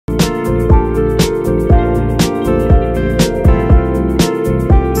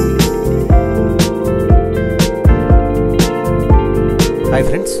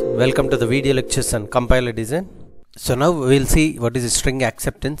Welcome to the video lectures on compiler design. So now we will see what is string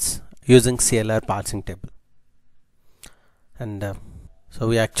acceptance using CLR parsing table. And so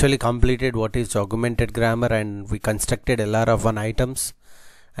we actually completed what is augmented grammar, and we constructed LR of 1 items,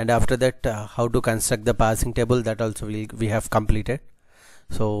 and after that how to construct the parsing table, that also we have completed.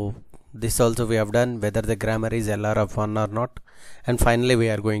 So this also we have done, whether the grammar is LR of 1 or not, and finally we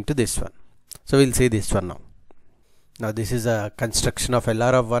are going to this one. So we'll see this one now. Now this is a construction of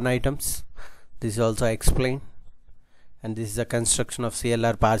LR of 1 items. This is also explained, and this is a construction of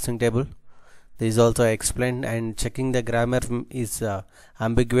CLR parsing table. This is also explained, and checking the grammar is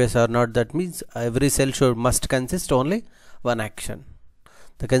ambiguous or not. That means every cell must consist only one action.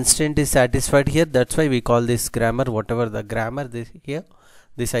 The constraint is satisfied here. That's why we call this grammar, whatever the grammar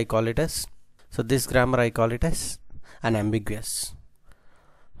this I call it as. So this grammar I call it as unambiguous.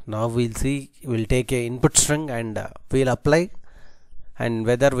 Now we'll see, we'll take a input string and we'll apply, and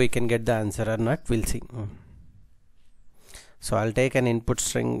whether we can get the answer or not, we'll see. So I'll take an input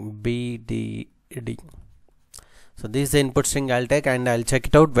string BDD. So this is the input string I'll take, and I'll check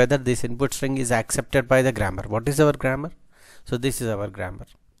it out whether this input string is accepted by the grammar. What is our grammar? So this is our grammar.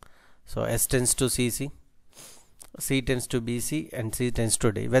 So S tends to CC, C tends to BC, and C tends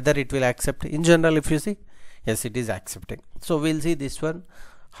to D. Whether it will accept, in general, if you see, yes, it is accepting. So we'll see this one,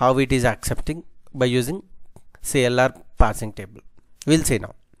 how it is accepting by using CLR parsing table. We'll see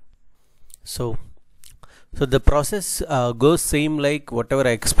now. So the process goes same like whatever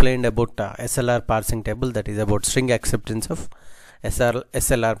I explained about SLR parsing table, that is about string acceptance of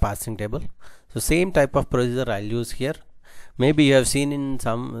SLR parsing table. So same type of procedure I'll use here. Maybe you have seen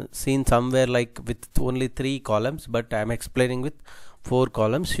somewhere like with only 3 columns, but I am explaining with 4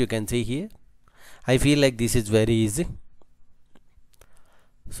 columns. You can see here. I feel like this is very easy.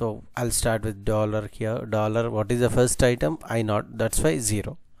 So I'll start with dollar here. Dollar, what is the first item? I0, that's why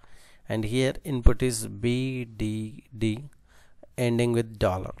 0. And here input is BDD ending with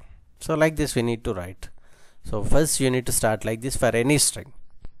dollar. So like this we need to write. So first you need to start like this for any string.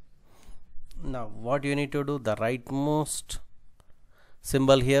 Now what you need to do, the rightmost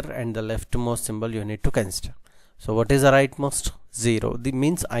symbol here and the leftmost symbol you need to consider. So what is the rightmost? 0. The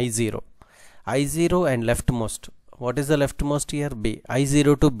means I0. I0 and leftmost. What is the leftmost here? B.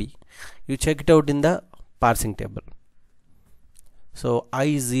 I0 to B. You check it out in the parsing table. So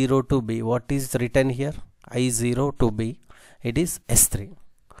I0 to B, what is written here? I0 to B, it is S3.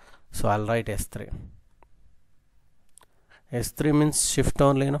 So I'll write S3. S3 means shift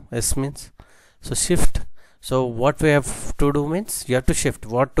only, no? S means, so shift. So what we have to do means, you have to shift.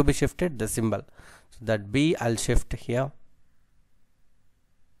 What to be shifted? The symbol. So that B I'll shift here.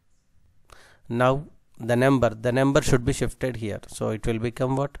 Now the number should be shifted here. So it will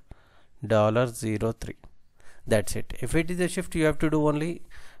become what? $03. That's it. If it is a shift, you have to do only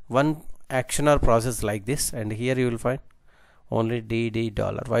one action or process like this, and here you will find only DD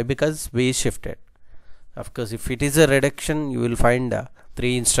dollar. Why? Because B is shifted. Of course, if it is a reduction, you will find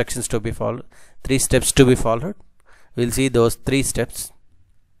 3 instructions to be followed, 3 steps to be followed. We'll see those 3 steps.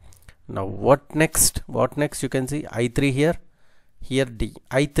 Now what next? What next? You can see I3 here, here D,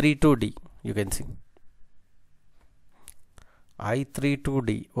 I3 to D. You can see I3 to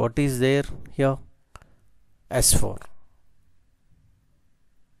D. What is there here? S4.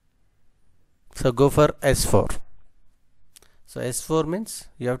 So go for S4. So S4 means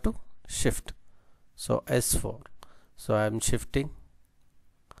you have to shift. So S4. So I am shifting.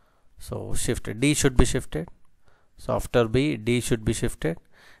 So shift. D should be shifted. So after B, D should be shifted,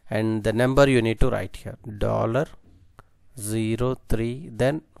 and the number you need to write here, $03,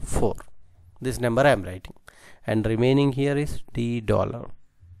 then 4. This number I am writing, and remaining here is D dollar.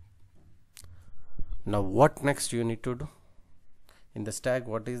 Now what next you need to do? In the stack,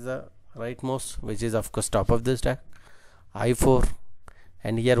 what is the rightmost, which is of course top of the stack? I4,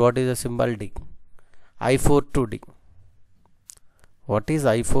 and here what is the symbol? D. I4 to D. What is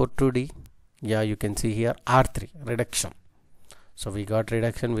I4 to D? Yeah, you can see here R3, reduction. So we got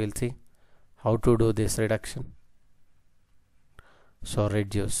reduction. We'll see how to do this reduction. So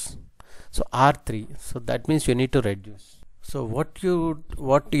reduce. So R3, so that means you need to reduce. So what you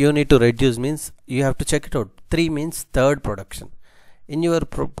need to reduce means, you have to check it out. 3 means third production. In your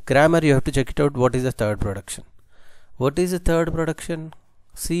grammar you have to check it out, what is the third production. What is the third production?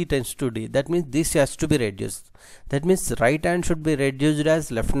 C tends to D. That means this has to be reduced. That means right hand should be reduced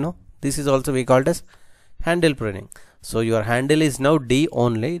as left. No, this is also we called as handle pruning. So your handle is now D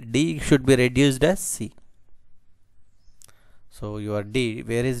only. D should be reduced as C. So your D,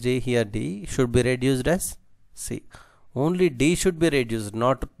 where is D? Here D should be reduced as C. Only D should be reduced,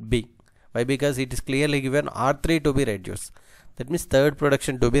 not B. Why? Because it is clearly given R3 to be reduced. That means third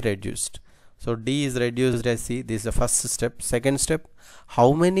production to be reduced. So D is reduced as C. This is the first step. Second step,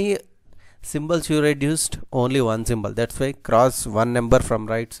 how many symbols you reduced? Only one symbol. That's why cross one number from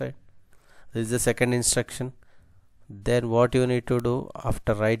right side. This is the second instruction. Then what you need to do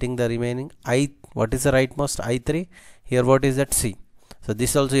after writing the remaining what is the rightmost? I3. Here what is that? C. So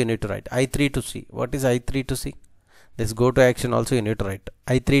this also you need to write I3 to C. What is I3 to C? This go to action also you need to write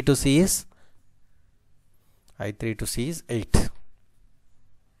I3 to C is 8.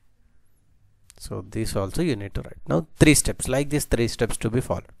 So this also you need to write. Now 3 steps, like this 3 steps to be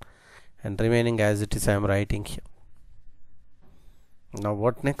followed, and remaining as it is I am writing here. Now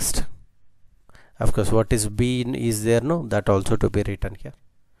what next? Of course what is B is there, no, that also to be written here.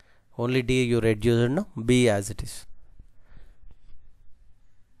 Only D you reduce, no, B as it is.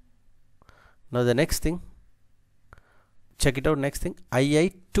 Now the next thing, check it out. Next thing,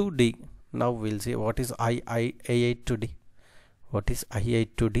 I8 to D. Now we'll see what is I8 to D. What is I8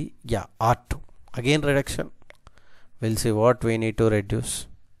 to D? Yeah, R2. Again reduction. We'll see what we need to reduce.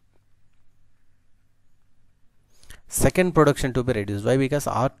 Second production to be reduced. Why? Because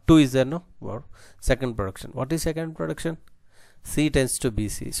R2 is there, no? Second production. What is second production? C tends to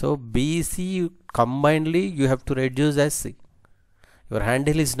BC. So BC combinedly you have to reduce as C. Your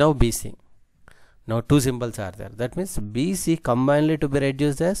handle is now BC. Now 2 symbols are there. That means BC combinedly to be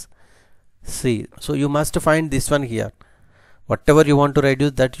reduced as C. So you must find this one here. Whatever you want to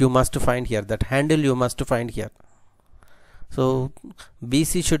reduce, that you must find here. That handle you must find here. So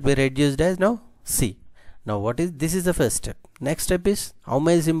BC should be reduced as now C. Now what is this? Is the first step. Next step is how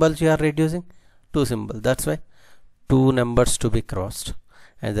many symbols you are reducing? 2 symbols. That's why 2 numbers to be crossed,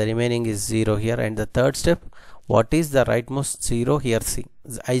 and the remaining is 0 here. And the third step, what is the rightmost 0 here? C.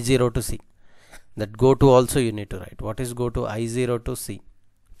 I0 to C. That go to also you need to write. What is go to? I0 to C.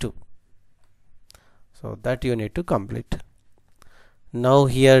 2. So that you need to complete. Now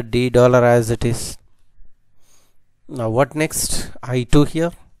here D dollar as it is. Now what next? I2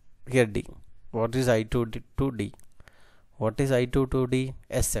 here. Here D. What is I2 to D? What is I2 to D?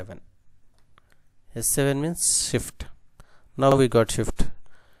 S7. S7 means shift. Now we got shift.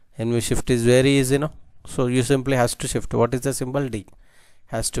 And we shift is very easy, no? So you simply has to shift. What is the symbol? D.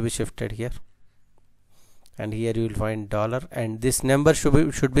 Has to be shifted here. And here you will find dollar, and this number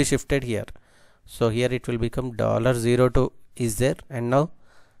should be shifted here. So here it will become $0 is there, and now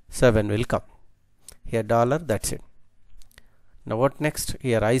 7 will come. Here dollar, that's it. Now what next?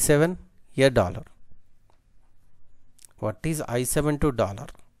 Here I7, here dollar. What is I7 to dollar?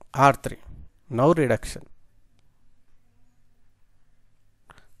 R3. Now reduction.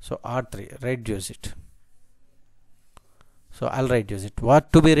 So R3, reduce it. So I'll reduce it.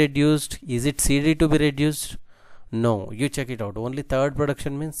 What to be reduced? Is it CD to be reduced? No, you check it out. Only third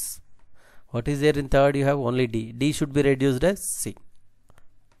production means what is there in third? You have only D. D should be reduced as C.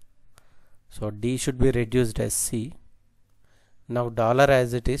 So D should be reduced as C. Now dollar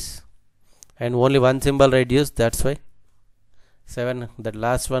as it is, and only one symbol reduced. That's why 7. That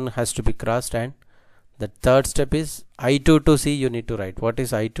last one has to be crossed, and the third step is I2 to C. You need to write. What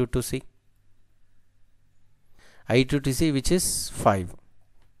is I2 to C? I2 to C, which is 5.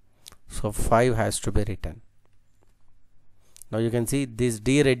 So 5 has to be written. Now you can see this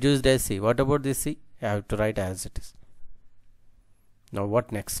D reduced as C. What about this C? I have to write as it is. Now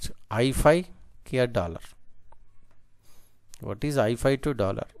what next? I5 here dollar. What is I5 to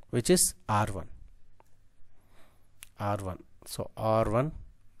dollar? Which is R1. R1. So R1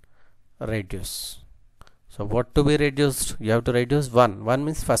 reduce. So what to be reduced? You have to reduce 1. 1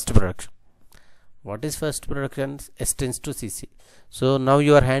 means first production. What is first production? S tends to CC. So now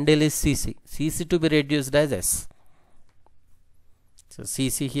your handle is CC. CC to be reduced as S. So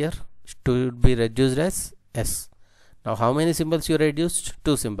CC here to be reduced as S. Now how many symbols you reduced?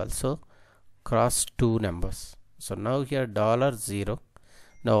 2 symbols. So cross 2 numbers. So now here $0.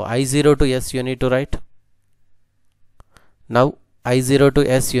 Now I0 to S you need to write. Now I0 to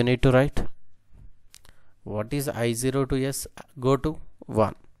S you need to write. What is I0 to S? Go to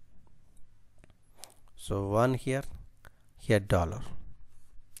 1. So 1 here, here $.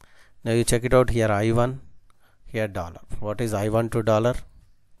 Now you check it out. Here I1, here $. What is I1 to $?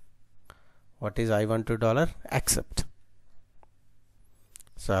 What is I1 to $? Accept.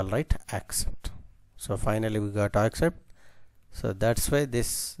 So I'll write accept. So finally we got accept. So that's why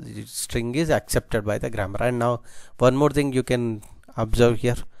this string is accepted by the grammar. And now one more thing you can observe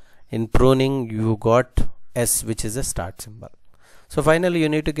here. In pruning you got S, which is a start symbol. So finally you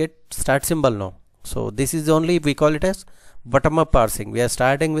need to get start symbol now. So this is only, we call it as bottom up parsing. We are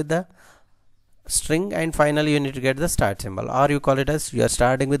starting with the string and finally you need to get the start symbol, or you call it as you are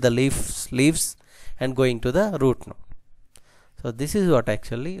starting with the leaves and going to the root node. So this is what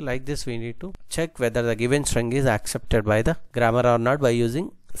actually, like this we need to check whether the given string is accepted by the grammar or not by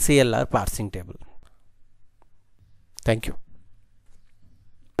using CLR parsing table. Thank you.